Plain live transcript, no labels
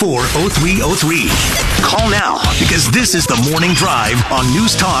40303. Call now because this is the Morning Drive on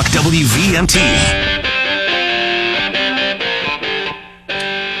News Talk WVMT.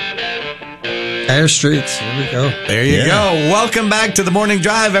 Air Streets. Here we go. There you go. Welcome back to the Morning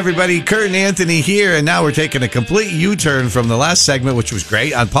Drive, everybody. Kurt and Anthony here, and now we're taking a complete U-turn from the last segment, which was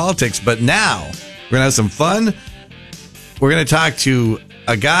great on politics, but now we're going to have some fun. We're going to talk to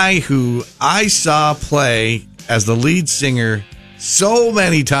a guy who I saw play as the lead singer so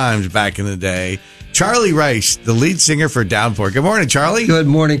many times back in the day. Charlie Rice, the lead singer for Downpour. Good morning, Charlie. Good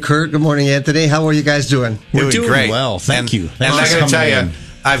morning, Kurt. Good morning, Anthony. How are you guys doing? We're doing great. Well, thank you. And I got to tell you,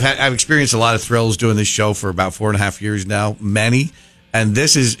 I've experienced a lot of thrills doing this show for about 4.5 years now, many, and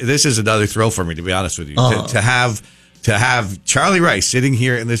this is another thrill for me, to be honest with you, to have Charlie Rice sitting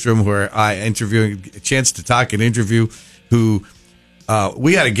here in this room where I interviewing a chance to talk and interview. Who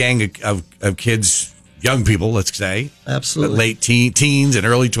we had a gang of kids, young people, let's say, absolutely late teens and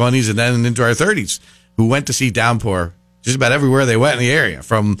early 20s, and then into our 30s, who went to see Downpour just about everywhere they went in the area,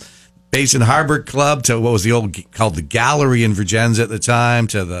 from Basin Harbor Club to what was the old called the Gallery in Virginia at the time,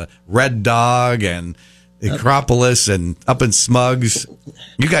 to the Red Dog and the Acropolis and up in Smugs.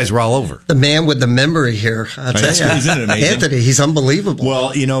 You guys were all over. The man with the memory here. Isn't it amazing? Anthony, he's unbelievable.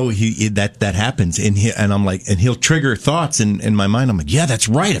 Well, you know, that happens, and I'm like, and he'll trigger thoughts in my mind. I'm like, yeah, that's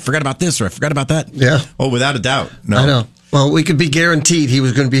right. I forgot about this, or I forgot about that. Yeah. Oh, without a doubt. No. I know. Well, we could be guaranteed he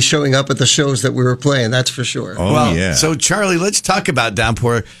was going to be showing up at the shows that we were playing. That's for sure. Oh, well, yeah. So, Charlie, let's talk about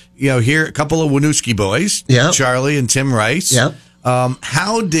Downpour. You know, here, a couple of Winooski boys, Charlie and Tim Rice. Yep.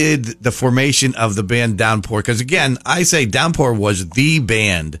 How did the formation of the band Downpour? Because again, I say Downpour was the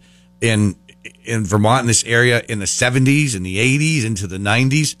band in Vermont, in this area, in the 70s and the 80s into the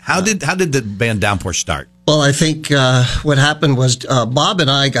 90s. How did the band Downpour start? Well, I think what happened was Bob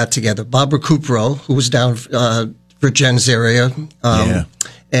and I got together. Bob Recupero, who was down Virginia's area,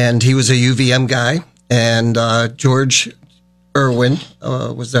 and he was a UVM guy, and George Irwin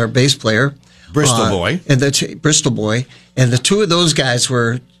was our bass player. Bristol boy. Bristol boy. And the two of those guys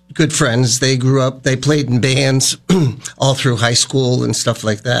were good friends. They grew up, they played in bands all through high school and stuff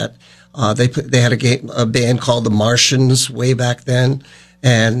like that. They had a band called the Martians way back then.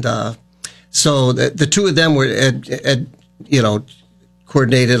 And so the two of them had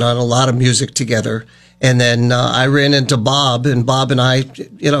coordinated on a lot of music together. And then I ran into Bob, and Bob and I,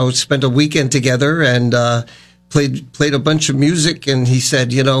 spent a weekend together and played a bunch of music, and he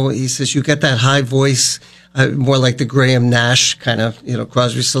said, you got that high voice, more like the Graham Nash kind of,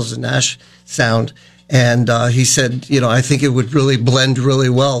 Crosby, Stills and Nash sound. And he said, I think it would really blend really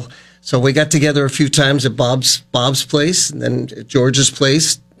well. So we got together a few times at Bob's place, and then at George's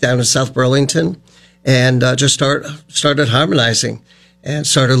place down in South Burlington, and just started harmonizing and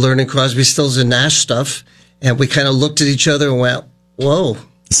started learning Crosby, Stills and Nash stuff. And we kind of looked at each other and went, whoa.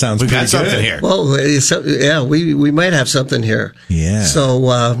 Sounds we got pretty something good. here. Well, yeah, we might have something here. Yeah.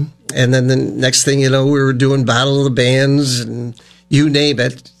 So, and then the next thing you know, we were doing Battle of the Bands and you name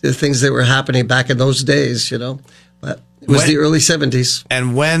it, the things that were happening back in those days, But it was the early 70s.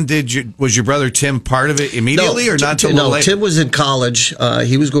 And when was your brother Tim part of it immediately or not until later? Tim was in college.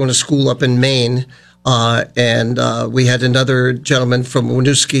 He was going to school up in Maine. And we had another gentleman from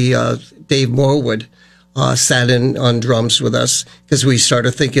Winooski, Dave Morwood, sat in on drums with us because we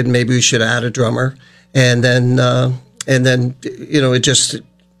started thinking maybe we should add a drummer. And then it just,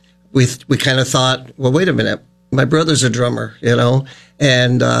 we kind of thought, well, wait a minute, my brother's a drummer,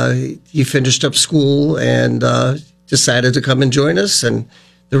 and he finished up school and decided to come and join us, and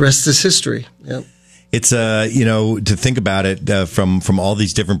the rest is history. Yeah. It's to think about it from all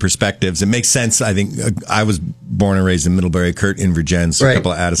these different perspectives, it makes sense. I think I was born and raised in Middlebury, Kurt in Virginia, so a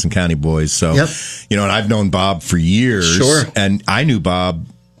couple of Addison County boys. So, and I've known Bob for years. Sure. And I knew Bob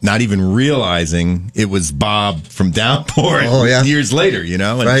not even realizing it was Bob from Downpour years later, And,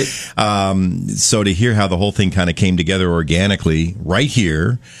 right. So to hear how the whole thing kind of came together organically right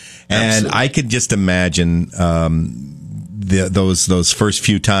here, and Absolutely. I could just imagine those first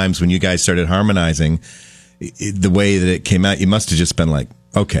few times when you guys started harmonizing, the way that it came out, you must have just been like,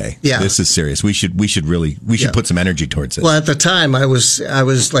 okay, this is serious. We should put some energy towards it. Well, at the time, I was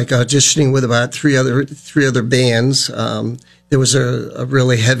like auditioning with about three other bands. There was a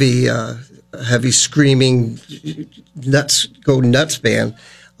really heavy screaming go nuts band,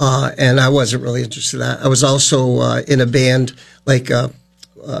 and I wasn't really interested in that. I was also in a band like a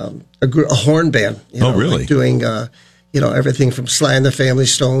horn band. Really? Like doing. Everything from Sly and the Family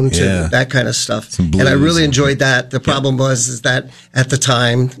Stone to that kind of stuff. And I really enjoyed that. The problem was that at the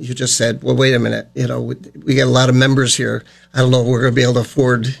time you just said, well, wait a minute, we got a lot of members here. I don't know if we're going to be able to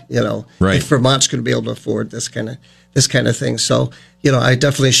afford, if Vermont's going to be able to afford this kind of thing. So I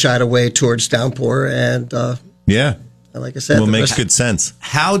definitely shied away towards Downpour, and Yeah. like I said, Well, the makes rest- good sense.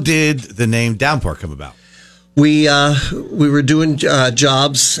 How did the name Downpour come about? We were doing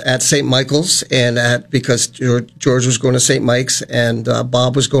jobs at St. Michael's, and because George was going to St. Mike's and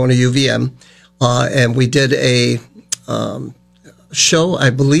Bob was going to UVM, and we did a show, I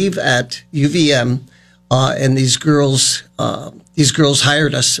believe, at UVM, and these girls wanted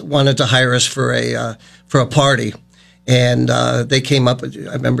to hire us for a party, and they came up. I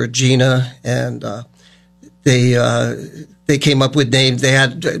remember Gina, and they came up with names. They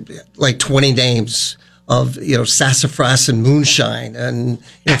had like 20 names of sassafras and moonshine and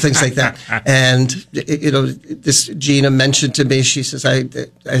things like that. And this Gina mentioned to me, she says, I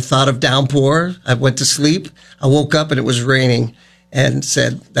thought of Downpour. I went to sleep. I woke up and it was raining, and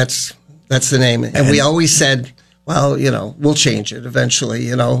said that's the name. And we always said, well, we'll change it eventually.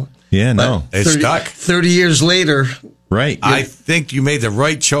 Yeah, But no, It stuck. 30 years later. right. I think you made the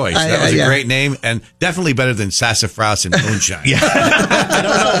right choice. That was a great name, and definitely better than Sassafras and Moonshine.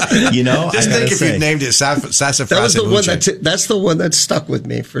 I don't know. Just I gotta think if say. you named it Sassafras That was and the one Moonshine. that's the one that stuck with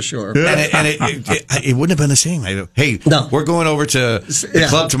me for sure. It wouldn't have been the same. Hey, No. we're going over to the Yeah.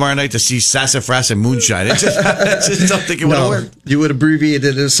 club tomorrow night to see Sassafras and Moonshine. I just don't think it would have No, worked. you would abbreviate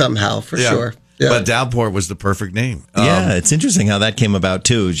it somehow for sure. Yeah. But Downpour was the perfect name. Yeah, it's interesting how that came about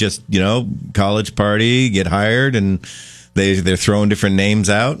too. It's just college party, get hired, and they're throwing different names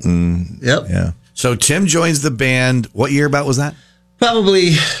out, and Yep. yeah. So Tim joins the band. What year about was that?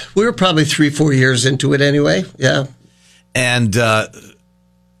 We were probably 3-4 years into it anyway. Yeah. And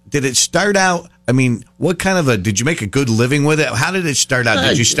did it start out? I mean, what kind of did you make a good living with it? How did it start out?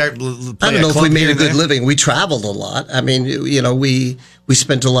 Did you start? I don't know if we made a good living. We traveled a lot. I mean, we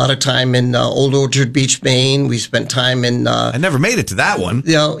spent a lot of time in Old Orchard Beach, Maine. We spent time in. I never made it to that one.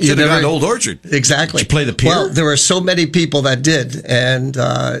 You Should have never- gone to Old Orchard. Exactly. Did you play the pier? Well, there were so many people that did, and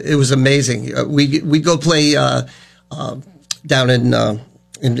it was amazing. We go play down in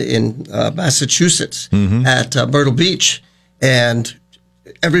Massachusetts at Myrtle Beach, and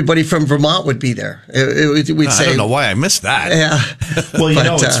everybody from Vermont would be there. We'd I say, don't know why I missed that. yeah. Well,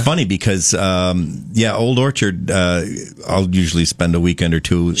 But, it's funny because, Old Orchard, I'll usually spend a weekend or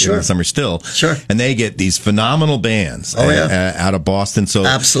two in Sure. the summer still. Sure. And they get these phenomenal bands Oh, yeah. out of Boston. So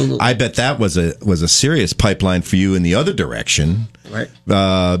Absolutely. I bet that was a serious pipeline for you in the other direction. Right.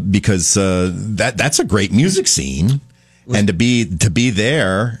 Because that's a great music scene. And to be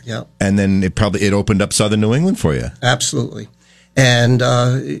there, Yeah. and then it opened up Southern New England for you. Absolutely. And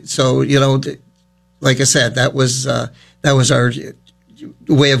so, like I said, that was our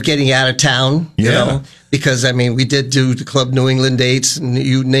way of getting out of town, Yeah. because, I mean, we did do the Club New England dates, and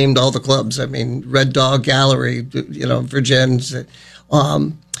you named all the clubs. I mean, Red Dog Gallery, Virgins.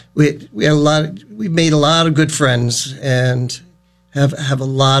 We had we made a lot of good friends and have a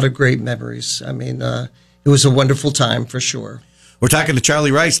lot of great memories. I mean, it was a wonderful time for sure. We're talking to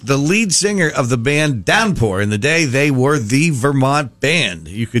Charlie Rice, the lead singer of the band Downpour. In the day, they were the Vermont band.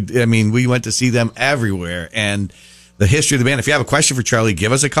 We went to see them everywhere. And the history of the band, if you have a question for Charlie,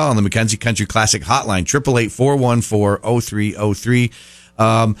 give us a call on the Mackenzie Country Classic hotline,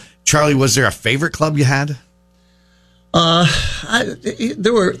 888-414-0303. Charlie, was there a favorite club you had?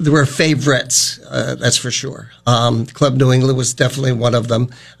 There were favorites, that's for sure. Club New England was definitely one of them.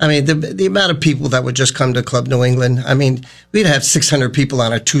 I mean, the amount of people that would just come to Club New England. I mean, we'd have 600 people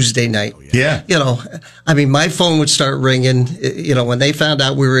on a Tuesday night. Oh, Yeah. I mean, my phone would start ringing. When they found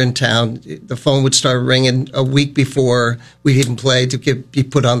out we were in town, the phone would start ringing a week before we even play to be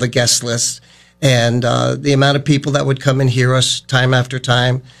put on the guest list. And the amount of people that would come and hear us time after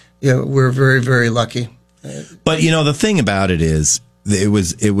time, we're very, very lucky. But the thing about it is, it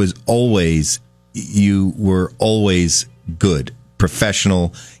was always, you were always good,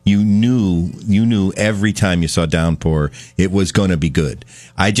 professional. You knew every time you saw Downpour, it was going to be good.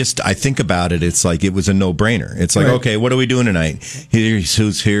 I think about it, it's like it was a no brainer. It's like, Right. okay, what are we doing tonight? Here's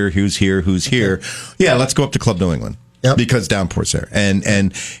who's here, who's here, who's here. Yeah, let's go up to Club New England. Yep. Because Downpour's there, and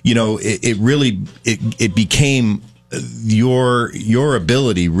it really became your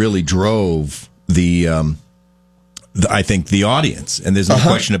ability really drove I think the audience, and there's no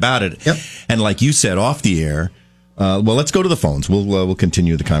question about it. Yep. And like you said off the air, let's go to the phones. We'll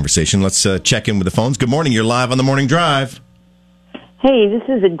continue the conversation. Let's check in with the phones. Good morning. You're live on the Morning Drive. Hey, this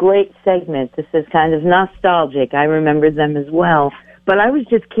is a great segment. This is kind of nostalgic. I remember them as well. But I was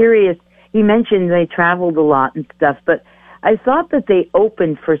just curious. You mentioned they traveled a lot and stuff, but I thought that they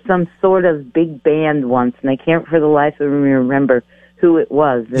opened for some sort of big band once, and I can't for the life of me remember who it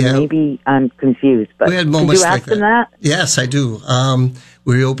was, and Yeah. maybe I'm confused. But We had did moments you ask like them that? Yes, I do.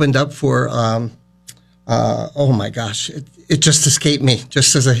 We opened up for, oh my gosh, it just escaped me.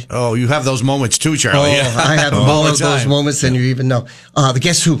 Just as I. Oh, you have those moments too, Charlie. I have all of those moments, and you even know. The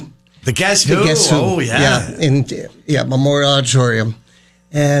Guess Who? The Guess Who? Oh, yeah. In Memorial Auditorium.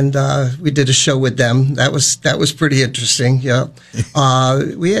 And we did a show with them. That was pretty interesting. Yeah,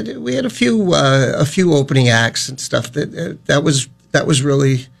 we had a few opening acts and stuff. That was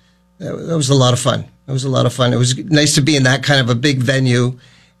really that was a lot of fun. It was a lot of fun. It was nice to be in that kind of a big venue,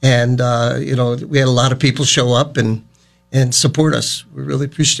 and we had a lot of people show up and support us. We really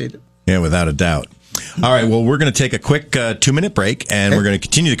appreciate it. Yeah, without a doubt. All right, well, we're going to take a quick 2-minute break, and we're going to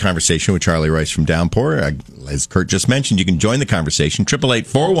continue the conversation with Charlie Rice from Downpour. As Kurt just mentioned, you can join the conversation,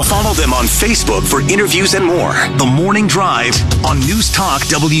 888-41. Follow them on Facebook for interviews and more. The Morning Drive on News Talk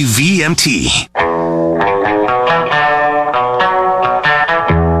WVMT.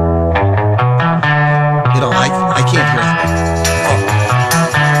 I can't hear it.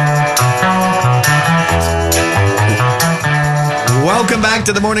 Welcome back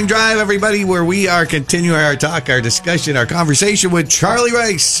to the Morning Drive, everybody, where we are continuing our talk, our discussion, our conversation with Charlie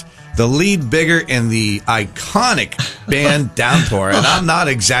Rice, the lead bigger in the iconic band Downpour. And I'm not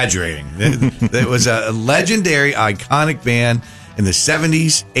exaggerating. It was a legendary, iconic band in the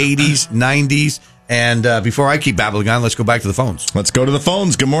 70s, 80s, 90s. And before I keep babbling on, let's go back to the phones. Let's go to the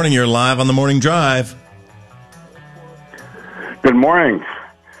phones. Good morning. You're live on the Morning Drive. Good morning,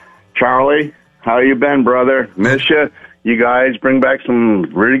 Charlie. How you been, brother? Miss you. You guys bring back some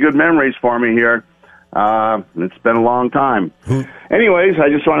really good memories for me here. It's been a long time. Anyways, I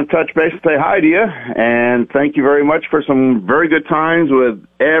just want to touch base and say hi to you, and thank you very much for some very good times with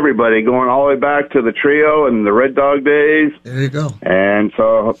everybody, going all the way back to the trio and the Red Dog days. There you go. And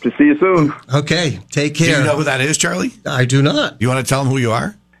so I hope to see you soon. Okay, take care. Do you know who that is, Charlie? I do not. You want to tell them who you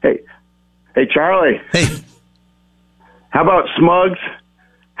are? Hey, Charlie. Hey. How about Smugs?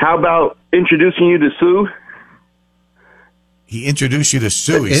 How about introducing you to Sue? He introduced you to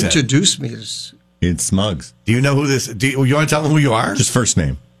Sue, he said. Introduced me to Sue. It's Smugs. Do you know who this... you want to tell them who you are? Just first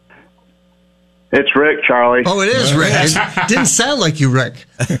name. It's Rick, Charlie. Oh, it is Rick. It didn't sound like you, Rick.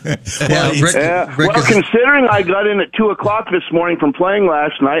 Rick well, considering I got in at 2 o'clock this morning from playing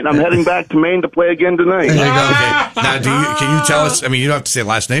last night, and I'm heading back to Maine to play again tonight. There you go. Okay. Now, can you tell us... I mean, you don't have to say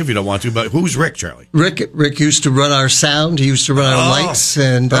last name if you don't want to, but who's Rick, Charlie? Rick used to run our sound. He used to run our lights.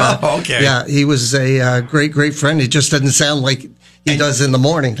 And, okay. Yeah, he was a great, great friend. He just doesn't sound like he does in the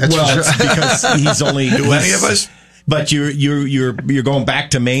morning. That's well, for sure. Because he's only... Do any of us? But you're going back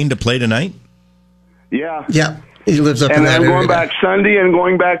to Maine to play tonight? Yeah. Yeah. He lives up in and that I'm area. going back Sunday and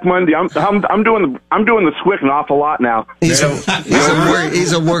going back Monday. I'm doing the Swick an awful lot now. He's a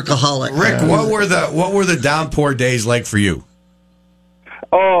workaholic. Rick, what were the Downpour days like for you?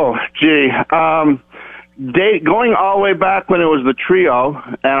 Oh, gee. Going all the way back when it was the trio,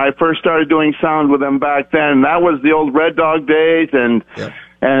 and I first started doing sound with them back then. That was the old Red Dog days, and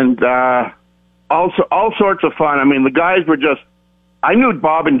all sorts of fun. I mean, the guys were just. I knew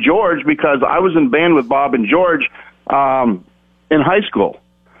Bob and George because I was in band with Bob and George in high school.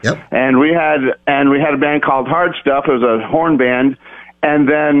 Yep. And we had a band called Hard Stuff. It was a horn band, and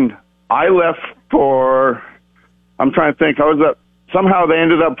then I left for. I'm trying to think. Somehow they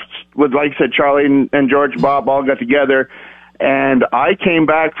ended up with, like I said, Charlie and George and Bob all got together, and I came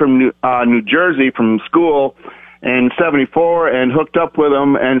back from New Jersey from school in '74 and hooked up with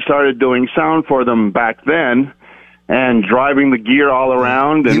them and started doing sound for them back then. And driving the gear all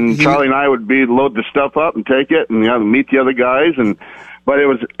around, and Charlie and I would load the stuff up and take it, and meet the other guys. But it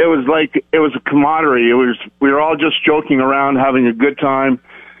was a camaraderie. We were all just joking around, having a good time.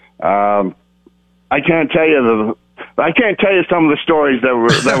 I can't tell you some of the stories that were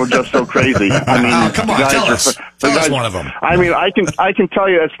just so crazy. I mean, come on, tell us one of them. I mean, I can tell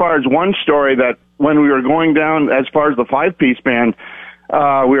you as far as one story that when we were going down, as far as the 5-piece band,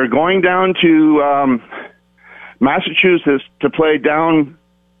 we were going down to. Massachusetts to play down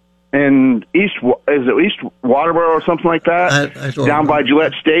in East Waterboro or something like that, down by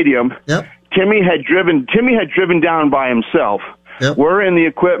Gillette Stadium. Yep. Timmy had driven down by himself. Yep. We're in the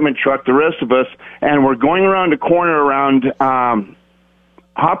equipment truck, the rest of us, and we're going around a corner around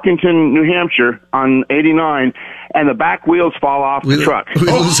Hopkinton, New Hampshire on 89, and the back wheels fall off the truck. We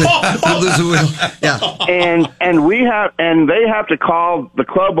lose a wheel. Yeah. And they have to call the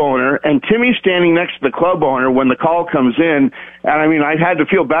club owner, and Timmy's standing next to the club owner when the call comes in. And I mean, I had to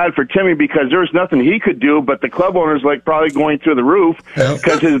feel bad for Timmy because there was nothing he could do, but the club owner's like probably going through the roof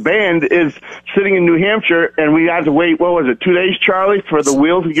because his band is sitting in New Hampshire, and we had to wait, what was it, 2 days, Charlie, for the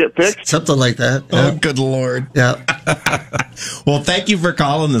wheels to get fixed? Something like that. Oh, good Lord. Yeah. Well, thank you for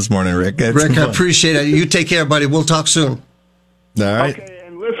calling this morning, Rick. Rick, I appreciate it. You take care, buddy. We'll talk soon. All right. Okay,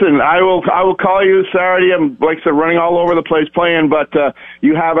 and listen, I will call you Saturday. I'm, like I said, running all over the place playing, but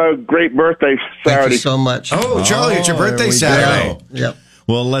you have a great birthday Saturday. Thank you so much. Oh, Charlie, it's your birthday Saturday. Yep.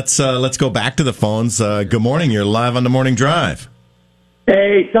 Well, let's go back to the phones. Good morning. You're live on the Morning Drive.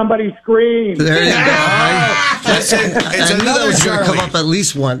 Hey, somebody scream. There you go. It's I knew that was going to come up at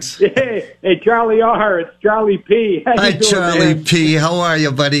least once. Hey, Charlie R. It's Charlie P. How Hi, you doing, Charlie man? P. How are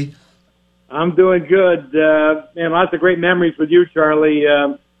you, buddy? I'm doing good. Man, lots of great memories with you, Charlie.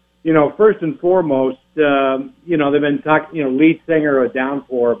 First and foremost, they've been talking, lead singer of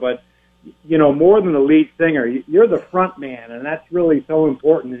Downpour, but, more than the lead singer, you're the front man, and that's really so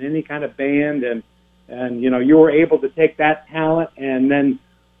important in any kind of band. And you were able to take that talent and then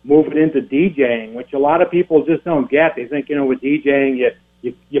move it into DJing, which a lot of people just don't get. They think, with DJing,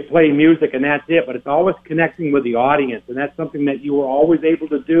 you play music and that's it, but it's always connecting with the audience, and that's something that you were always able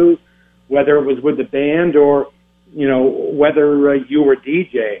to do, whether it was with the band or, whether you were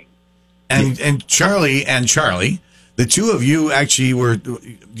DJing. And Charlie, the two of you actually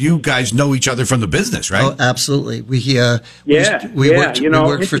you guys know each other from the business, right? Oh, absolutely. We worked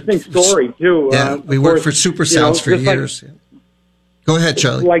for interesting story too. We worked for Super Sounds for years. Go ahead,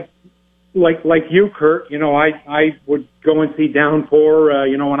 Charlie. Like you, Kurt. I would go and see Downpour.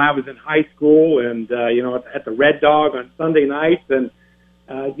 When I was in high school, and at the Red Dog on Sunday nights, and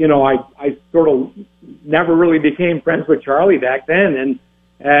I sort of never really became friends with Charlie back then,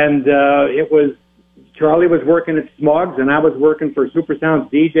 and it was. Charlie was working at Smugs, and I was working for Super Sounds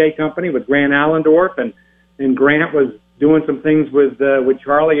DJ company with Grant Allendorf, and Grant was doing some things with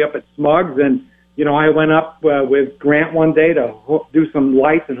Charlie up at Smugs, and I went up with Grant one day to do some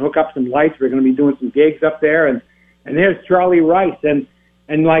lights and hook up some lights. We're going to be doing some gigs up there, and there's Charlie Rice, and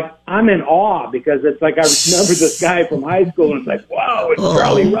like I'm in awe because it's like I remember this guy from high school, and it's like, wow, it's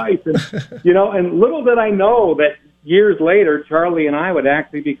Charlie Rice, and and little did I know that. Years later, Charlie and I would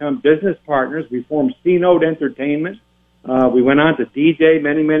actually become business partners. We formed C-Note Entertainment. We went on to DJ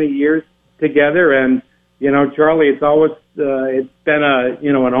many, many years together. And, Charlie, it's always it's been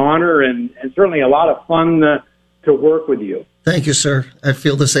an honor and certainly a lot of fun to work with you. Thank you, sir. I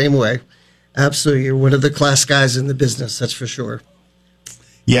feel the same way. Absolutely. You're one of the class guys in the business, that's for sure.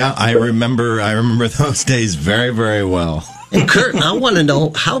 Yeah, I remember those days very, very well. And Kurt, I want to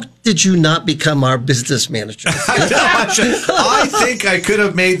know, how did you not become our business manager? I think I could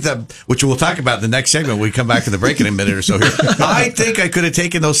have made which we'll talk about in the next segment when we come back to the break in a minute or so here. I think I could have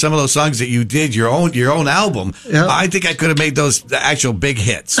taken some of those songs that you did, your own album. Yeah. I think I could have made those the actual big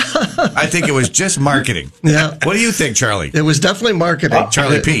hits. I think it was just marketing. Yeah. What do you think, Charlie? It was definitely marketing.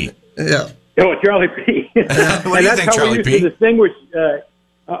 Charlie P. Yeah. Oh, Charlie P. What do you think, Charlie P? To distinguish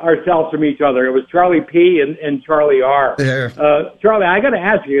ourselves from each other. It was Charlie P. and Charlie R. Yeah. Charlie, I got to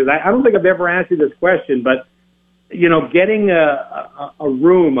ask you, because I don't think I've ever asked you this question, but getting a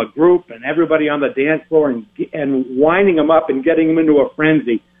room, a group, and everybody on the dance floor and winding them up and getting them into a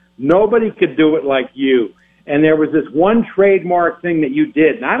frenzy, nobody could do it like you. And there was this one trademark thing that you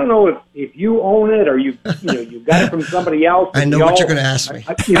did, and I don't know if you own it or you got it from somebody else. I know what you're going to ask me.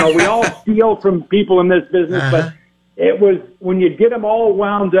 We all steal from people in this business, but it was when you'd get them all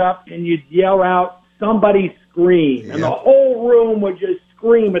wound up and you'd yell out, "Somebody scream," and the whole room would just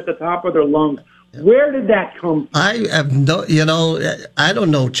scream at the top of their lungs. Where did that come from? I have I don't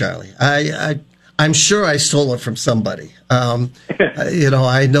know, Charlie. I'm sure I stole it from somebody. I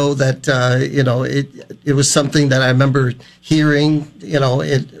know that, it was something that I remember hearing,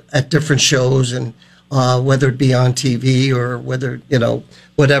 at different shows, and whether it be on TV or whether,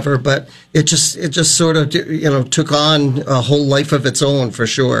 whatever. But it just sort of, took on a whole life of its own, for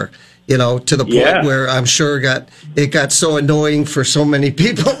sure. To the point where I'm sure it got so annoying for so many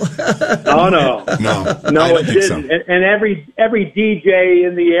people. Oh no, it didn't. So. And every DJ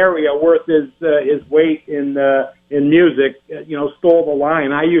in the area worth his weight in music, stole the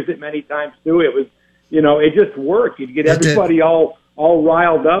line. I used it many times too. It was, it just worked. You'd get everybody all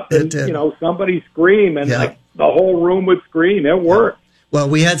riled up, and somebody scream, and like the whole room would scream. It worked. Well,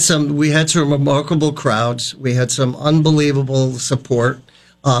 we had some remarkable crowds. We had some unbelievable support.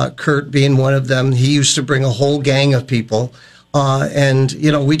 Kurt being one of them. He used to bring a whole gang of people. And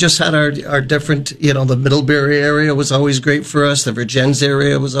we just had our different, the Middlebury area was always great for us. The Virgins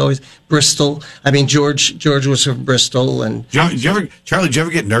area was always Bristol. I mean, George was from Bristol. And Charlie, did you ever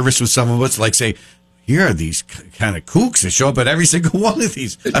get nervous with some of us? Like, say, here are these kind of kooks that show up at every single one of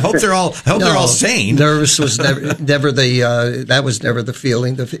these. I hope they're all sane. Nervous was never that was never the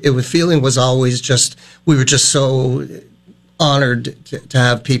feeling. The feeling was always just, we were just so honored to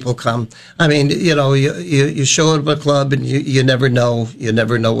have people come. I mean, you show up at a club and you never know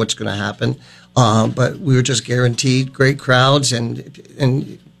what's going to happen. But we were just guaranteed great crowds,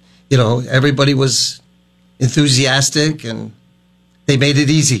 and everybody was enthusiastic, and they made it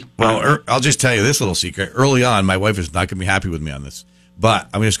easy. Well, I'll just tell you this little secret. Early on, my wife is not going to be happy with me on this, but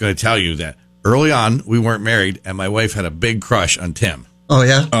I'm just going to tell you that early on, we weren't married, and my wife had a big crush on Tim. Oh,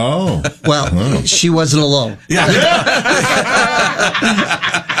 yeah? Oh. Well, she wasn't alone. Yeah.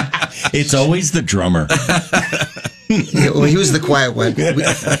 It's always the drummer. Well, he was the quiet one,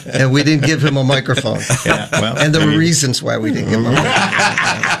 and we didn't give him a microphone. Yeah, well, and there were reasons why we didn't give him a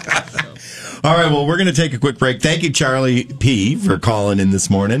microphone. All right, well, we're going to take a quick break. Thank you, Charlie P., for calling in this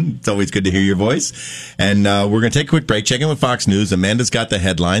morning. It's always good to hear your voice. And we're going to take a quick break, check in with Fox News. Amanda's got the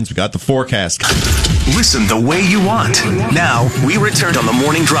headlines. We got the forecast. Listen the way you want. Now, we return on the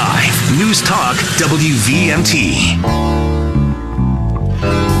Morning Drive. News Talk WVMT.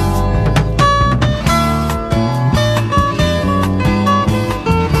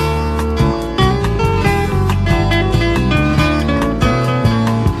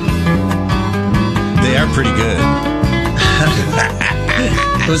 Pretty good.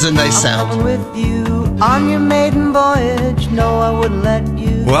 It was a nice sound. With you on your maiden voyage, no, I wouldn't let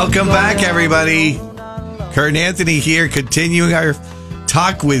you. Welcome back, everybody. Kurt and Anthony here, continuing our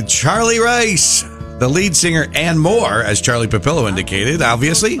talk with Charlie Rice, the lead singer, and more, as Charlie Papillo indicated,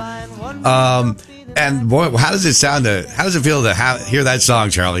 obviously. And boy, how does it sound? How does it feel to hear that song,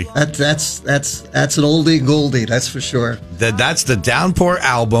 Charlie? That's an oldie goldie, that's for sure. That's the Downpour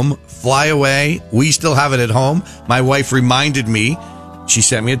album, Fly Away. We still have it at home. My wife reminded me. She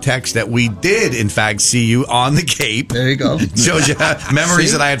sent me a text that we did, in fact, see you on the Cape. There you go. Shows you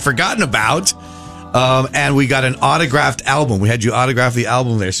memories that I had forgotten about. And we got an autographed album. We had you autograph the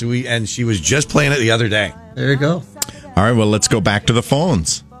album there. And she was just playing it the other day. There you go. All right, well, let's go back to the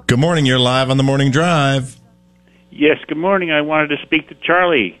phones. Good morning. You're live on the Morning Drive. Yes, good morning. I wanted to speak to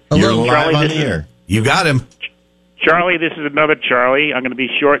Charlie. You're live Charlie, on the air. You got him. Charlie, this is another Charlie. I'm going to be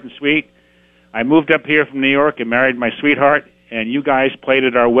short and sweet. I moved up here from New York and married my sweetheart, and you guys played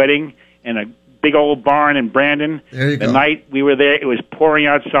at our wedding in a big old barn in Brandon. There you go. The night we were there, it was pouring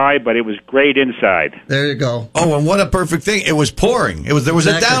outside, but it was great inside. There you go. Oh, and what a perfect thing. It was pouring. There was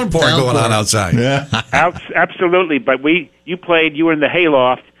a downpour going on outside. Yeah. Absolutely, but you were in the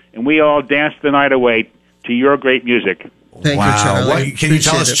hayloft, and we all danced the night away to your great music. Thank you, Charlie. Can you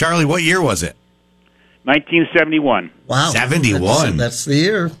tell us, Charlie, what year was it? 1971. Wow. 71. That's the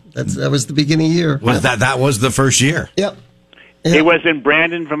year. That was the beginning year. That was the first year? Yep. It was in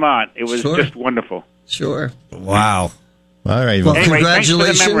Brandon, Vermont. It was just wonderful. Sure. Wow. All right. Well, anyway,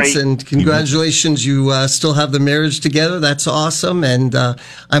 congratulations. You still have the marriage together. That's awesome. And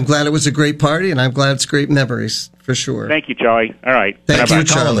I'm glad it was a great party, and I'm glad it's great memories, for sure. Thank you, Charlie. All right. Thank you, calling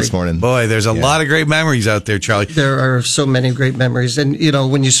Charlie. this morning. Boy, there's a lot of great memories out there, Charlie. There are so many great memories. And,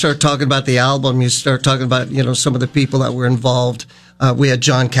 when you start talking about the album, you start talking about, some of the people that were involved. We had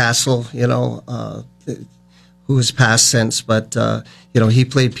John Castle, who has passed since, but, he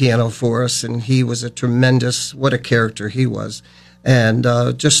played piano for us, and he was what a character he was. And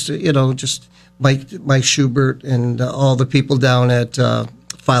just Mike Schubert and all the people down at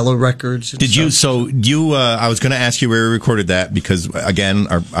Philo Records. I was going to ask you where we recorded that because, again,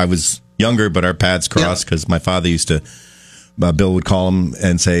 I was younger, but our paths crossed because my father used to, Bill would call him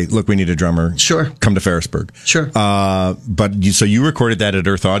and say, look, we need a drummer. Sure. Come to Ferrisburg. Sure. But you recorded that at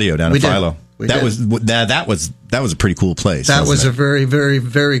Earth Audio down at Philo. That was a pretty cool place. That was a very, very,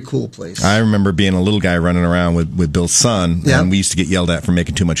 very cool place. I remember being a little guy running around with Bill's son, and we used to get yelled at for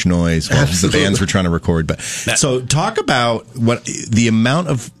making too much noise while the bands were trying to record. But so talk about what the amount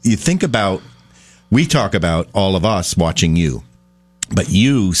of we talk about all of us watching you, but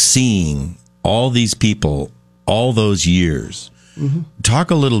you seeing all these people all those years. Mm-hmm.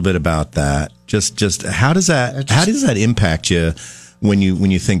 Talk a little bit about that. Just how does that impact you when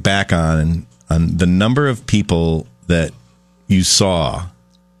you think back on the number of people that you saw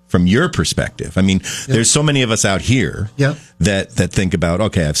from your perspective? I mean, there's so many of us out here that think about,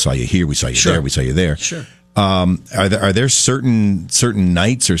 okay, I saw you here, we saw you there, we saw you there. Sure. Are there certain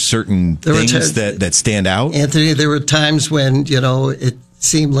nights or certain things that stand out? Anthony, there were times when, it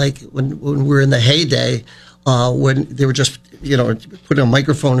seemed like when we were in the heyday, when they were just, putting a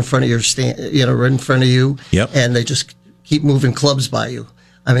microphone in front of your stand, right in front of you, and they just keep moving clubs by you.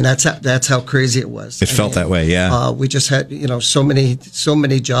 I mean, that's how crazy it was. It felt that way, yeah. We just had, so many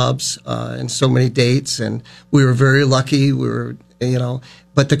jobs and so many dates, and we were very lucky. We were,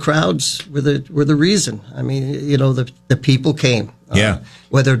 but the crowds were the reason. I mean, the people came.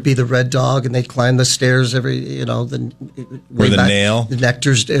 Whether it be the Red Dog and they climbed the stairs every, the Nail, the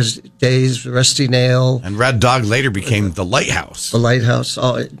Nectar's days, Rusty Nail, and Red Dog later became the Lighthouse. The Lighthouse.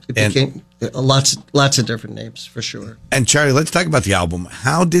 Oh, it became. Lots of different names for sure. And Charlie, let's talk about the album.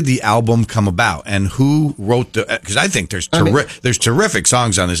 How did the album come about, and who wrote the? Because I think there's terrific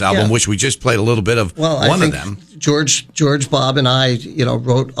songs on this album, which we just played a little bit of. Well, one of them. George, Bob, and I,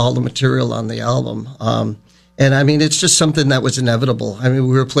 wrote all the material on the album. And I mean, it's just something that was inevitable. I mean,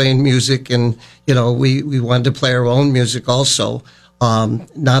 we were playing music, and we wanted to play our own music also.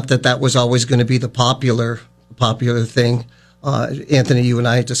 Not that was always going to be the popular thing. Anthony, you and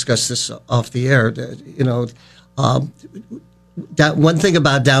I discussed this off the air. That one thing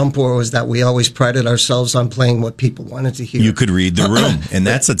about Downpour was that we always prided ourselves on playing what people wanted to hear. You could read the room, and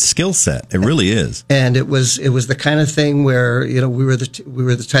that's a skill set. It really is. And it was the kind of thing where we were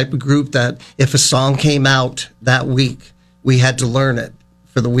the type of group that if a song came out that week, we had to learn it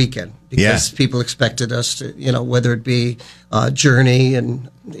for the weekend because people expected us to, whether it be Journey and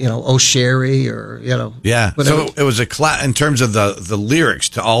Oh Sherry or whatever. So it was in terms of the lyrics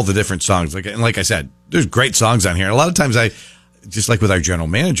to all the different songs. Like I said, there's great songs on here. A lot of times just like with our general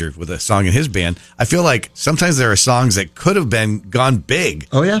manager with a song in his band, I feel like sometimes there are songs that could have gone big.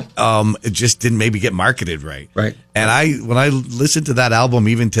 Oh yeah. It just didn't maybe get marketed right. Right. And when I listened to that album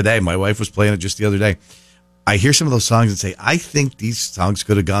even today, my wife was playing it just the other day. I hear some of those songs and say, I think these songs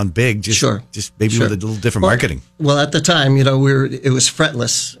could have gone big, just maybe with a little different marketing. Well, at the time, it was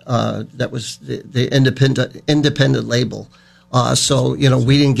Fretless. That was the independent label. So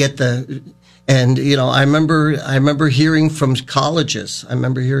we didn't get and I remember hearing from colleges.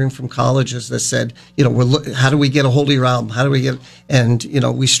 That said, how do we get a hold of your album? How do we get? And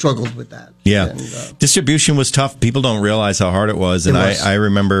we struggled with that. Yeah, and, distribution was tough. People don't realize how hard it was. And I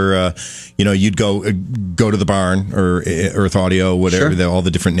remember, you'd go to the barn or Earth Audio, whatever, all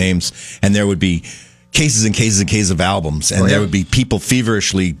the different names, and there would be cases and cases and cases of albums, and there would be people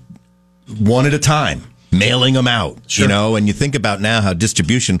feverishly, one at a time, mailing them out, and you think about now how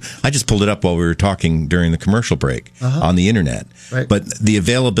distribution, I just pulled it up while we were talking during the commercial break on the internet. Right. But the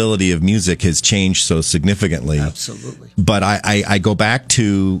availability of music has changed so significantly. Absolutely. But I go back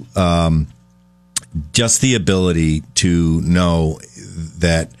to just the ability to know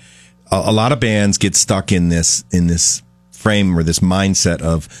that a lot of bands get stuck in this frame or this mindset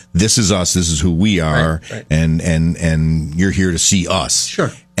of this is us, this is who we are, right. and you're here to see us.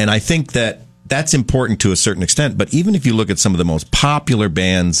 Sure. And I think that's important to a certain extent, but even if you look at some of the most popular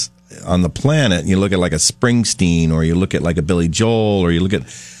bands on the planet, you look at like a Springsteen, or you look at like a Billy Joel, or you look at,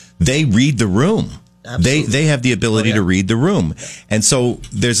 they read the room. Absolutely. They have the ability to read the room. And so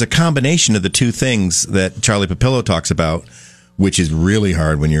there's a combination of the two things that Charlie Papillo talks about, which is really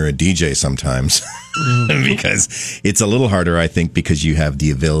hard when you're a DJ sometimes, because it's a little harder, I think, because you have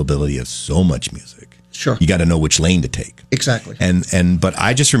the availability of so much music. Sure. You got to know which lane to take. Exactly. But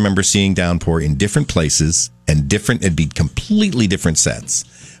I just remember seeing Downpour in different places and it'd be completely different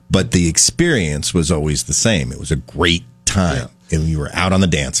sets, but the experience was always the same. It was a great time, and you were out on the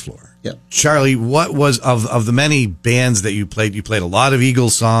dance floor. Yeah. Charlie, what was of the many bands that you played a lot of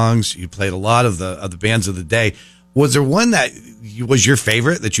Eagles songs, you played a lot of the bands of the day. Was there one that was your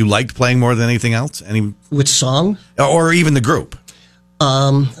favorite that you liked playing more than anything else? Which song? Or even the group?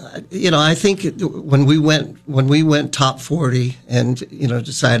 I think when we went top 40 and,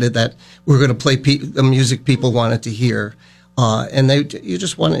 decided that we're going to play the music people wanted to hear, and you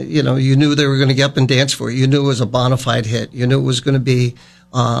just wanted, you knew they were going to get up and dance for it. You knew it was a bona fide hit. You knew it was going to be,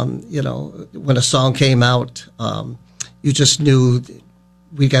 when a song came out, you just knew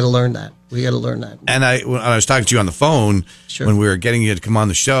we got to learn that. We got to learn that. And when I was talking to you on the phone, when we were getting you to come on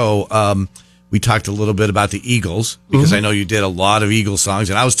the show, we talked a little bit about the Eagles, because I know you did a lot of Eagles songs,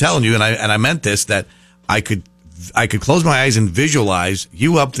 and I was telling you, and I meant this, that I could close my eyes and visualize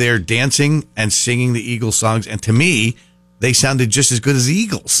you up there dancing and singing the Eagles songs, and to me, they sounded just as good as the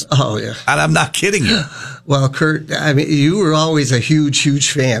Eagles. Oh yeah, and I'm not kidding you. Well, Kurt, you were always a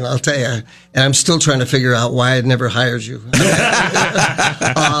huge fan, I'll tell you, and I'm still trying to figure out why I'd never hired you.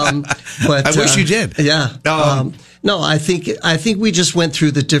 But I wish you did. Yeah. No, I think we just went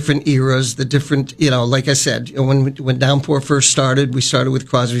through the different eras, the different, like I said, when Downpour first started, we started with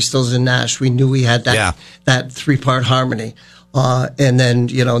Crosby, Stills, and Nash. We knew we had that 3-part harmony. And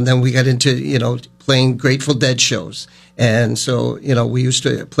then we got into, playing Grateful Dead shows. And so, we used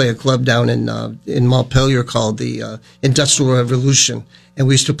to play a club down in Montpelier called the Industrial Revolution. And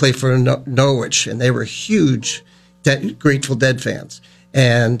we used to play for Norwich, and they were huge Grateful Dead fans.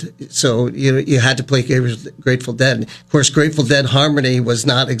 And so you had to play Grateful Dead. Of course, Grateful Dead harmony was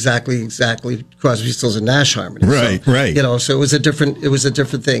not exactly Crosby, Stills, and Nash harmony. Right, so, right. So it was a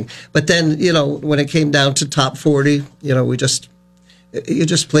different thing. But then, when it came down to top 40, you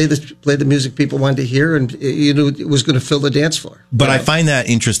just play the music people wanted to hear, and you knew it was going to fill the dance floor. But I find that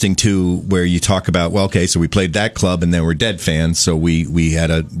interesting too, where you talk about, well, okay, so we played that club, and then we're Dead fans, so we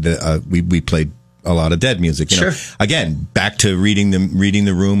played a lot of Dead music. You know? Again, back to reading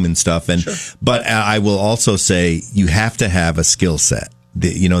the room and stuff. And but I will also say you have to have a skill set.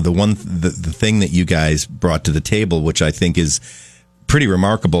 The thing that you guys brought to the table, which I think is pretty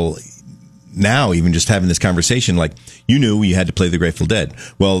remarkable. Now, even just having this conversation, like, you knew you had to play the Grateful Dead.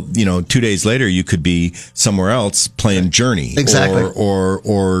 Well, 2 days later, you could be somewhere else playing Journey, exactly,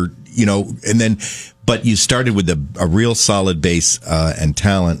 or and then, but you started with a real solid bass and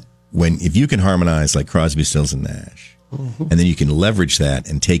talent. If you can harmonize like Crosby, Stills, and Nash, and then you can leverage that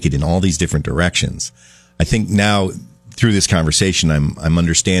and take it in all these different directions. I think now through this conversation, I'm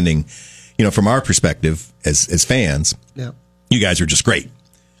understanding, from our perspective as fans, you guys are just great.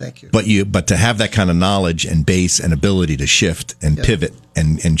 Thank you. But to have that kind of knowledge and base and ability to shift and pivot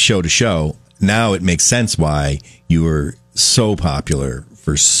and show to show, now it makes sense why you were so popular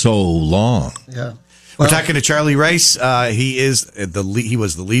for so long. Yeah. We're talking to Charlie Rice. He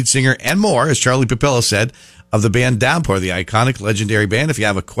was the lead singer and more, as Charlie Papillo said, of the band Downpour, the iconic, legendary band. If you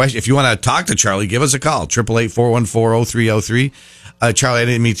have a question, if you want to talk to Charlie, give us a call, 888-414-0303. Charlie, I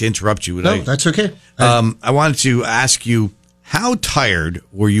didn't mean to interrupt you. No, that's okay. I wanted to ask you, how tired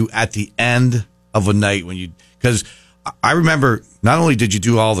were you at the end of a night because I remember not only did you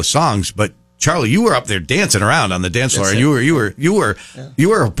do all the songs, but Charlie, you were up there dancing around on the dance floor, and you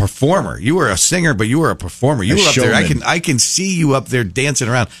were a performer. You were a singer, but you were a performer. You were up there. I can see you up there dancing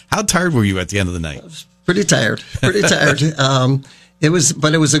around. How tired were you at the end of the night? I was pretty tired. It was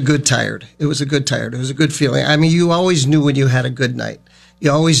a good tired. It was a good tired. It was a good feeling. I mean, you always knew when you had a good night.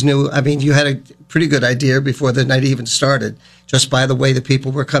 You always knew. I mean, you had a pretty good idea before the night even started, just by the way the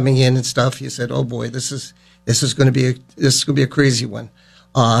people were coming in and stuff. You said, "Oh boy, this is going to be a crazy one."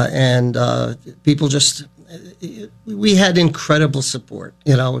 And people we had incredible support,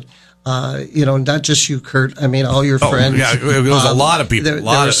 not just you, Kurt. I mean, all your friends. Yeah, it was a lot of people. There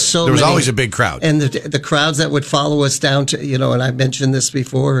was always a big crowd. And the crowds that would follow us down to, and I mentioned this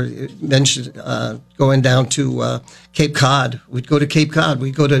before, going down to Cape Cod. We'd go to Cape Cod.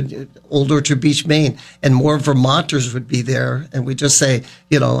 We'd go to Old Orchard Beach, Maine, and more Vermonters would be there. And we'd just say,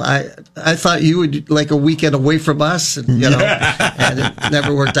 I thought you would like a weekend away from us, and and it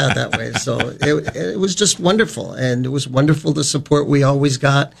never worked out that way. So it was just wonderful. And it was wonderful, the support we always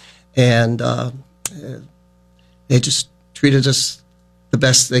got. And they just treated us the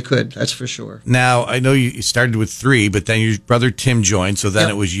best they could, that's for sure. Now, I know you started with 3, but then your brother Tim joined, so then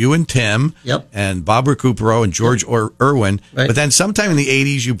it was you and Tim, and Bob Recupero and George Irwin. Right. But then sometime in the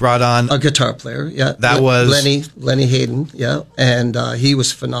 80s, you brought on a guitar player, That was Lenny Hayden, and he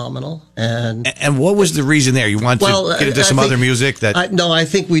was phenomenal. And what was the reason there? You want to get into some other music? I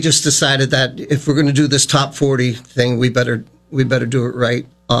think we just decided that if we're going to do this top 40 thing, we better do it right.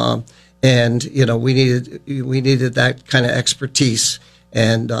 And we needed that kind of expertise.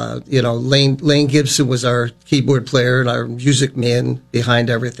 And Lane Gibson was our keyboard player and our music man behind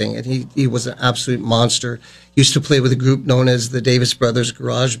everything, and he was an absolute monster. Used to play with a group known as the Davis Brothers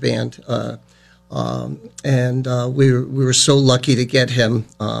Garage Band, and we were so lucky to get him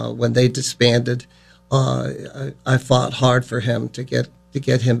when they disbanded. I fought hard for him to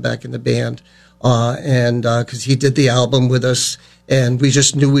get him back in the band, and because he did the album with us, and we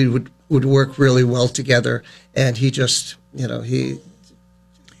just knew we would work really well together. And he just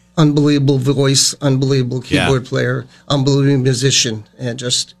unbelievable voice, unbelievable keyboard player, unbelievable musician, and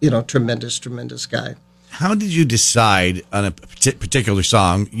just, tremendous guy. How did you decide on a particular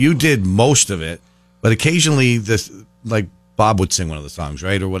song? You did most of it, but occasionally Bob would sing one of the songs,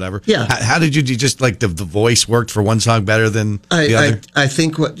 right, or whatever. Yeah. How did you just the voice worked for one song better than the other? I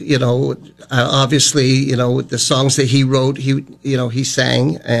think obviously the songs that he wrote, he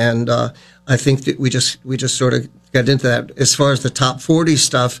sang, and I think that we just sort of got into that. As far as the top 40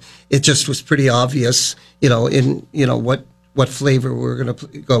 stuff, it just was pretty obvious, what flavor we were going to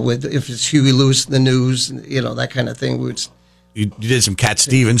go with. If it's Huey Lewis, The News, that kind of thing. You did some Cat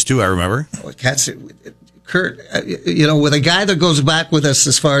Stevens too, I remember. Kurt, with a guy that goes back with us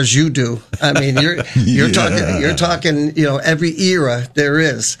as far as you do, I mean, you're talking, every era there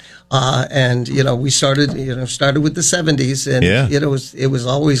is, and we started with the 70s, and it was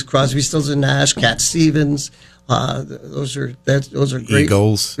always Crosby, Stills and Nash, Cat Stevens. Those are great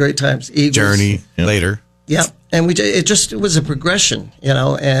Eagles, great times. Eagles, Journey later. Yeah, and it was a progression,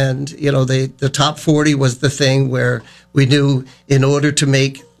 and the top 40 was the thing where we knew in order to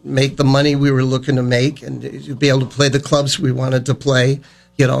make the money we were looking to make and to be able to play the clubs we wanted to play.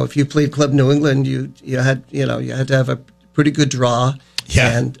 If you played Club New England, you had to have a pretty good draw.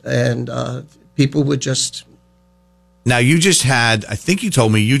 Yeah. And people would just. Now you just had, I think you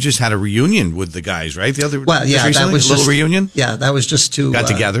told me you just had a reunion with the guys, right? The other, well, yeah, recently? that was a little just, reunion. Yeah, that was just to got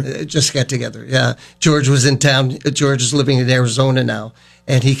together. Just get together. Yeah, George was in town. George is living in Arizona now,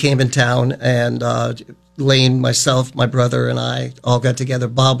 and he came in town, and Lane, myself, my brother, and I all got together.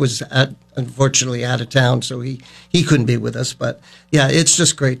 Bob was unfortunately out of town, so he couldn't be with us. But yeah, it's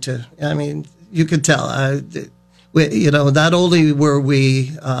just great to. I mean, you could tell. Not only were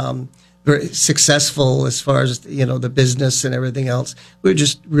we. Very successful as far as the business and everything else. We were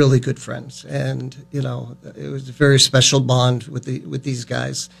just really good friends, and it was a very special bond with these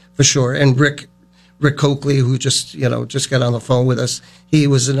guys for sure. And Rick Coakley, who just got on the phone with us, he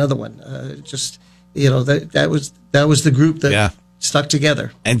was another one. That was the group that stuck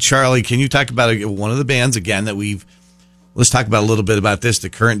together. And Charlie, can you talk about one of the bands again that let's talk about a little bit about this. The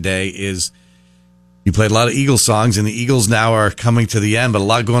current day is. You played a lot of Eagles songs, and the Eagles now are coming to the end, but a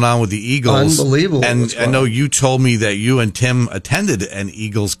lot going on with the Eagles. Unbelievable. And I know you told me that you and Tim attended an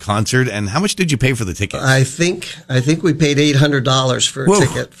Eagles concert, and how much did you pay for the tickets? I think we paid $800 for a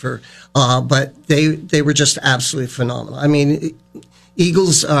ticket but they were just absolutely phenomenal. I mean,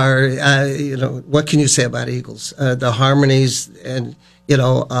 Eagles are, what can you say about Eagles? The harmonies and,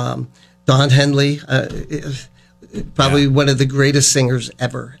 Don Henley, probably one of the greatest singers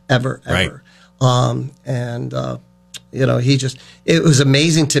ever. Right. It was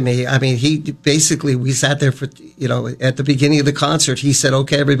amazing to me. I mean, we sat there for, at the beginning of the concert, he said,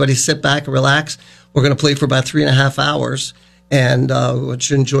 okay, everybody sit back and relax. We're going to play for about 3.5 hours and,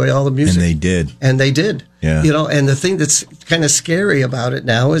 let's enjoy all the music. And they did. Yeah. And the thing that's kind of scary about it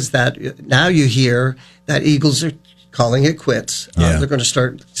now is that now you hear that Eagles are calling it quits. They're going to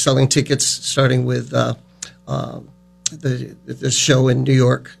start selling tickets starting with, the show in New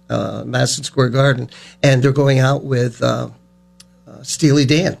York, Madison Square Garden, and they're going out with Steely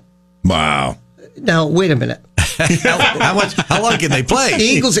Dan. Wow! Now wait a minute. How long can they play?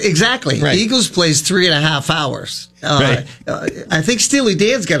 Eagles, exactly. Right. Eagles plays 3.5 hours. Right. I think Steely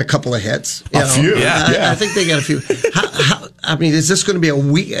Dan's got a couple of hits. Few. I think they got a few. I mean, is this going to be a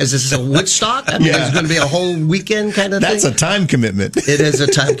week? Is this a Woodstock? I mean, is it going to be a whole weekend kind of thing? That's a time commitment. It is a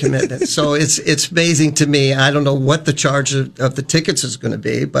time commitment. So it's amazing to me. I don't know what the charge of the tickets is going to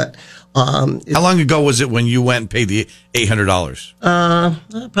be, but how long ago was it when you went and paid the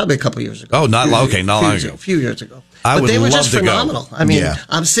 $800? Probably a couple years ago. Oh, not long ago. A few years ago. But they were love just to phenomenal. Go. I mean,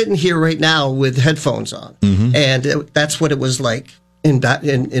 I'm sitting here right now with headphones on, and that's what it was like in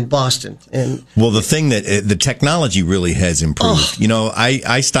Boston. And the thing that the technology really has improved.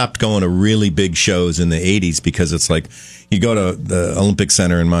 I stopped going to really big shows in the 80s because it's like you go to the Olympic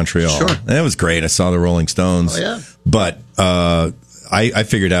Center in Montreal. Sure. And it was great. I saw the Rolling Stones. Oh, yeah. But I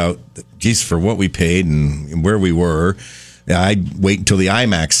figured out, geez, for what we paid and where we were, I'd wait until the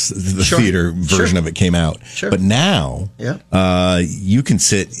IMAX, the theater version of it came out. Sure. But now, you can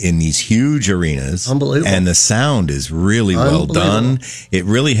sit in these huge arenas. Unbelievable. And the sound is really well done. It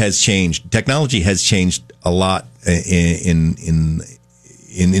really has changed. Technology has changed a lot in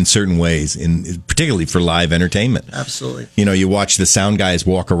certain ways, particularly for live entertainment. Absolutely. You watch the sound guys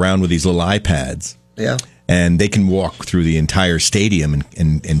walk around with these little iPads. Yeah. And they can walk through the entire stadium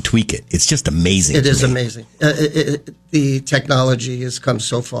and tweak it. It's just amazing. It is amazing. The technology has come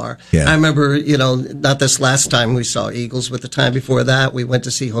so far. Yeah. I remember, not this last time we saw Eagles, but the time before that, we went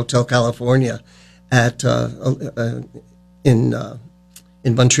to see Hotel California at in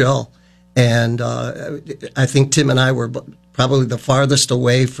Montreal, and I think Tim and I were probably the farthest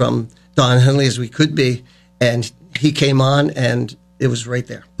away from Don Henley as we could be, and he came on and. It was right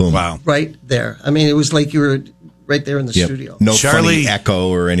there. Boom. Wow. Right there. I mean, it was like you were right there in the studio. No funny echo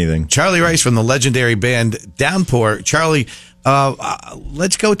or anything. Charlie Rice from the legendary band Downpour. Charlie,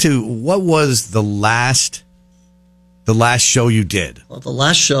 let's go to what was the last show you did? Well, the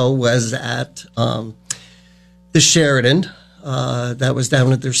last show was at the Sheridan. That was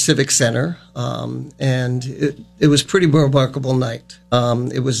down at their Civic Center. And it was a pretty remarkable night.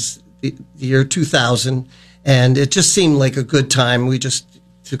 It was the year 2000. And it just seemed like a good time.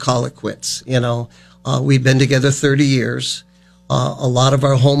 To call it quits. We've been together 30 years. A lot of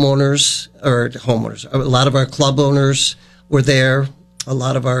our a lot of our club owners were there. A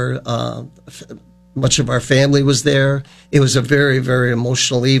lot of much of our family was there. It was a very, very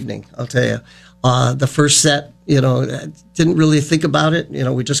emotional evening, I'll tell you. The first set, didn't really think about it.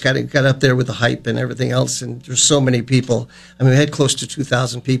 We just got up there with the hype and everything else. And there's so many people. I mean, we had close to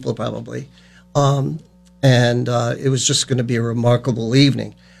 2,000 people probably. And it was just going to be a remarkable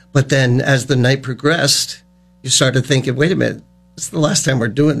evening. But then as the night progressed, you started thinking, wait a minute, this is the last time we're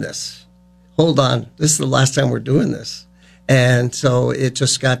doing this. Hold on, this is the last time we're doing this. And so it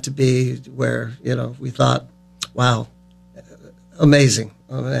just got to be where, we thought, wow, amazing.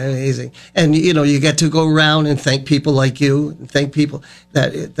 And, you get to go around and thank people like you and thank people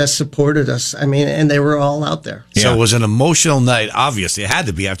that supported us. I mean, and they were all out there. Yeah. So it was an emotional night. Obviously, it had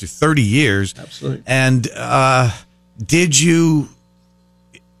to be after 30 years. Absolutely. And did you,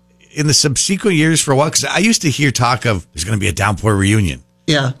 in the subsequent years for a while, because I used to hear talk of there's going to be a Downpour reunion.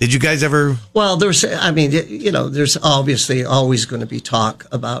 Yeah. Did you guys ever? Well, there's obviously always going to be talk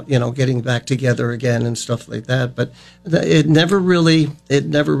about, getting back together again and stuff like that. But it never really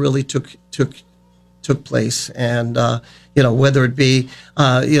took place. And, whether it be,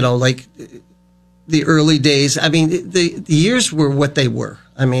 like the early days, I mean, the years were what they were.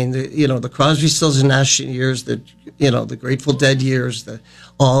 I mean, the Crosby, Stills and Nash years, the Grateful Dead years,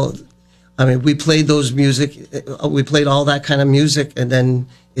 we played those music. We played all that kind of music, and then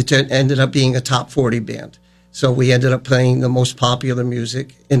it ended up being a top 40 band. So we ended up playing the most popular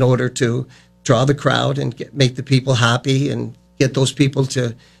music in order to draw the crowd and make the people happy and get those people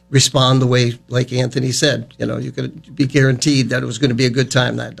to respond the way, like Anthony said. You could be guaranteed that it was going to be a good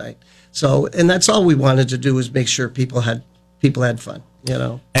time that night. So, and that's all we wanted to do, was make sure people had fun.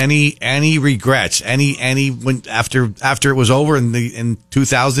 Any regrets? Any when after it was over in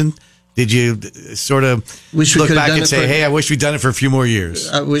 2000? Did you sort of look back and say, "Hey, I wish we'd done it for a few more years"?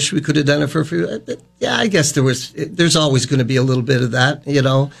 I wish we could have done it for a few. Yeah, I guess there's always going to be a little bit of that.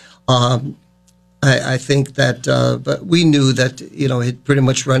 I think that, but we knew that it pretty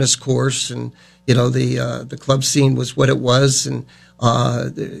much run its course, and the club scene was what it was, and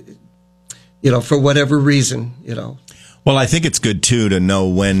for whatever reason, Well, I think it's good, too, to know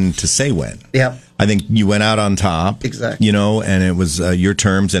when to say when. Yeah. I think you went out on top. Exactly. And it was your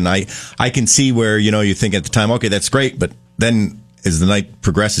terms. And I can see where, you think at the time, okay, that's great. But then as the night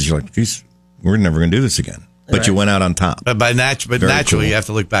progresses, you're like, geez, we're never going to do this again. But right. You went out on top. But naturally, cool. You have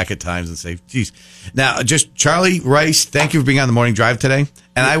to look back at times and say, geez. Now, just Charlie Rice, thank you for being on the Morning Drive today.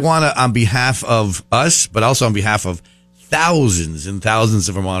 And I want to, on behalf of us, but also on behalf of thousands and thousands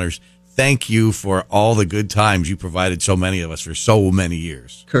of Vermonters, thank you for all the good times you provided so many of us for so many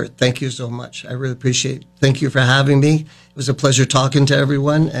years. Kurt, thank you so much. I really appreciate it. Thank you for having me. It was a pleasure talking to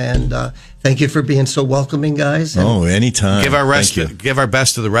everyone, and thank you for being so welcoming, guys. And anytime. Give our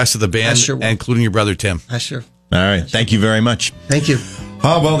best to the rest of the band, including your brother Tim. I sure. All right. Thank you very much. Thank you.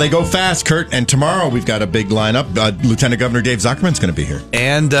 Oh, well, they go fast, Kurt. And tomorrow we've got a big lineup. Lieutenant Governor Dave Zuckerman's going to be here.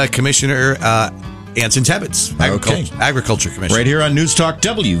 And Commissioner Anson Tebbets, Agriculture Commission. Right here on News Talk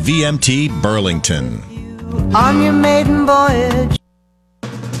WVMT Burlington. On your maiden voyage.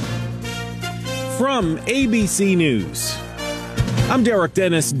 From ABC News, I'm Derek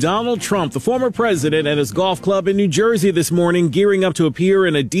Dennis. Donald Trump, the former president, at his golf club in New Jersey this morning, gearing up to appear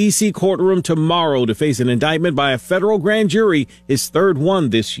in a D.C. courtroom tomorrow to face an indictment by a federal grand jury, his third one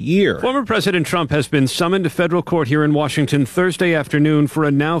this year. Former President Trump has been summoned to federal court here in Washington Thursday afternoon for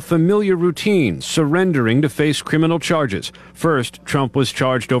a now familiar routine, surrendering to face criminal charges. First, Trump was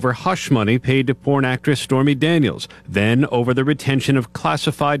charged over hush money paid to porn actress Stormy Daniels, then over the retention of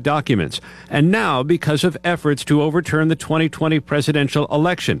classified documents, and now because of efforts to overturn the 2020 presidential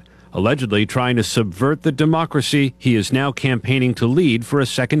election. Allegedly trying to subvert the democracy he is now campaigning to lead for a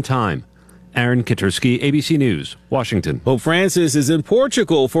second time. Aaron Katursky, ABC News, Washington. Pope Francis is in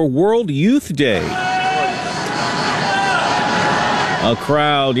Portugal for World Youth Day. A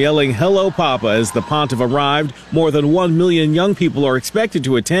crowd yelling "Hello, Papa" as the pontiff arrived. More than 1 million young people are expected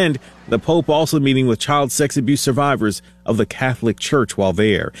to attend. The Pope also meeting with child sex abuse survivors of the Catholic Church while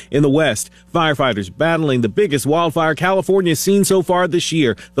there. In the West, firefighters battling the biggest wildfire California's seen so far this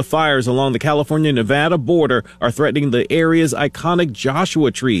year. The fires along the California-Nevada border are threatening the area's iconic Joshua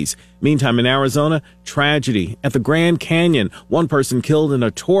trees. Meantime, in Arizona, tragedy at the Grand Canyon. One person killed in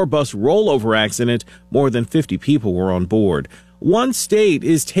a tour bus rollover accident. More than 50 people were on board. One state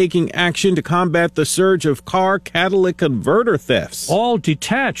is taking action to combat the surge of car catalytic converter thefts. All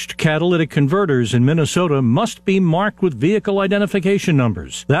detached catalytic converters in Minnesota must be marked with vehicle identification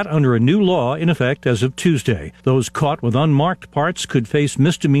numbers. That under a new law in effect as of Tuesday. Those caught with unmarked parts could face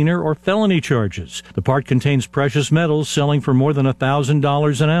misdemeanor or felony charges. The part contains precious metals selling for more than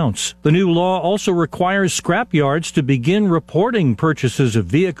 $1,000 an ounce. The new law also requires scrap yards to begin reporting purchases of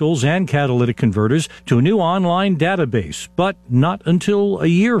vehicles and catalytic converters to a new online database, but not until a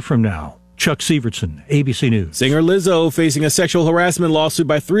year from now. Chuck Sievertson, ABC News. Singer Lizzo facing a sexual harassment lawsuit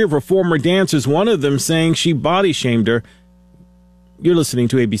by 3 of her former dancers, one of them saying she body shamed her. You're listening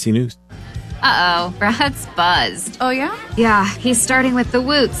to ABC News. Uh-oh, Brad's buzzed. Oh, yeah? Yeah, he's starting with the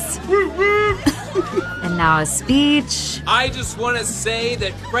woots. And now a speech. I just want to say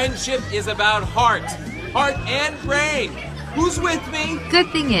that friendship is about heart and brain. Who's with me? Good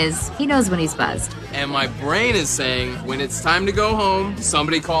thing is, he knows when he's buzzed. And my brain is saying, when it's time to go home,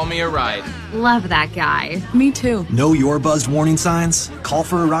 somebody call me a ride. Love that guy. Me too. Know your buzzed warning signs? Call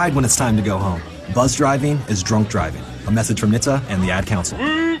for a ride when it's time to go home. Buzz driving is drunk driving. A message from NHTSA and the Ad Council.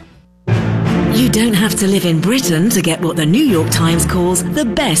 You don't have to live in Britain to get what the New York Times calls the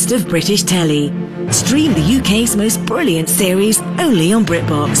best of British telly. Stream the UK's most brilliant series only on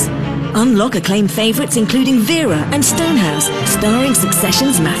BritBox. Unlock acclaimed favourites including Vera and Stonehouse, starring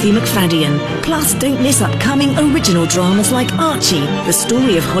Succession's Matthew McFadden. Plus, don't miss upcoming original dramas like Archie, the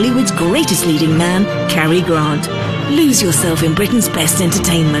story of Hollywood's greatest leading man, Cary Grant. Lose yourself in Britain's best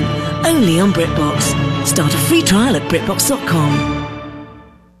entertainment, only on BritBox. Start a free trial at BritBox.com.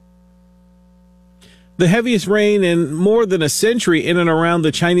 The heaviest rain in more than a century in and around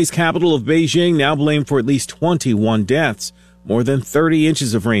the Chinese capital of Beijing now blamed for at least 21 deaths. More than 30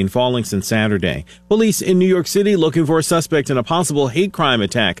 inches of rain falling since Saturday. Police in New York City looking for a suspect in a possible hate crime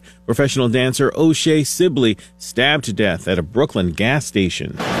attack. Professional dancer O'Shea Sibley stabbed to death at a Brooklyn gas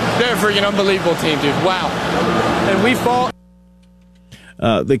station. They're a freaking unbelievable team, dude. Wow. And we fought.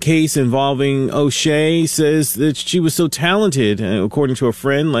 The case involving O'Shea says that she was so talented, according to a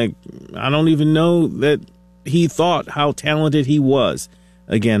friend, like, I don't even know that he thought how talented he was.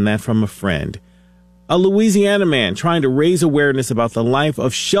 Again, that from a friend. A Louisiana man trying to raise awareness about the life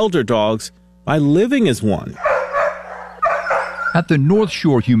of shelter dogs by living as one. At the North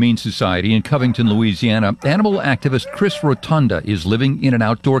Shore Humane Society in Covington, Louisiana, animal activist Chris Rotunda is living in an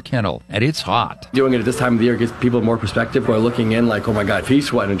outdoor kennel, and it's hot. Doing it at this time of the year gives people more perspective who are looking in like, oh my God, if he's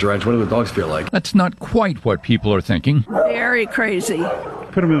sweating and drenched, what do the dogs feel like? That's not quite what people are thinking. Very crazy.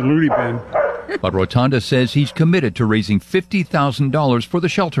 Put him in the loony bin. But Rotunda says he's committed to raising $50,000 for the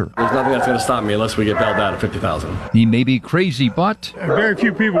shelter. There's nothing that's going to stop me unless we get bailed out at $50,000. He may be crazy, but very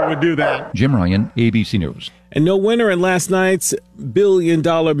few people would do that. Jim Ryan, ABC News. And no winner in last night's $1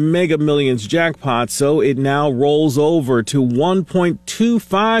 billion Mega Millions jackpot, so it now rolls over to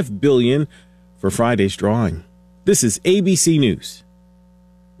 $1.25 billion for Friday's drawing. This is ABC News.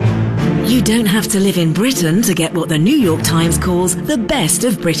 You don't have to live in Britain to get what the New York Times calls the best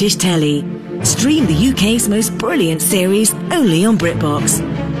of British telly. Stream the UK's most brilliant series only on BritBox.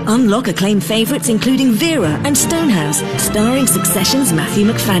 Unlock acclaimed favourites including Vera and Stonehouse, starring Succession's Matthew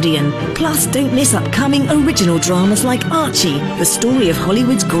McFadden. Plus, don't miss upcoming original dramas like Archie, the story of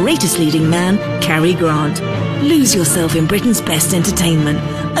Hollywood's greatest leading man, Cary Grant. Lose yourself in Britain's best entertainment,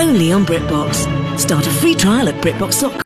 only on BritBox. Start a free trial at BritBox.com.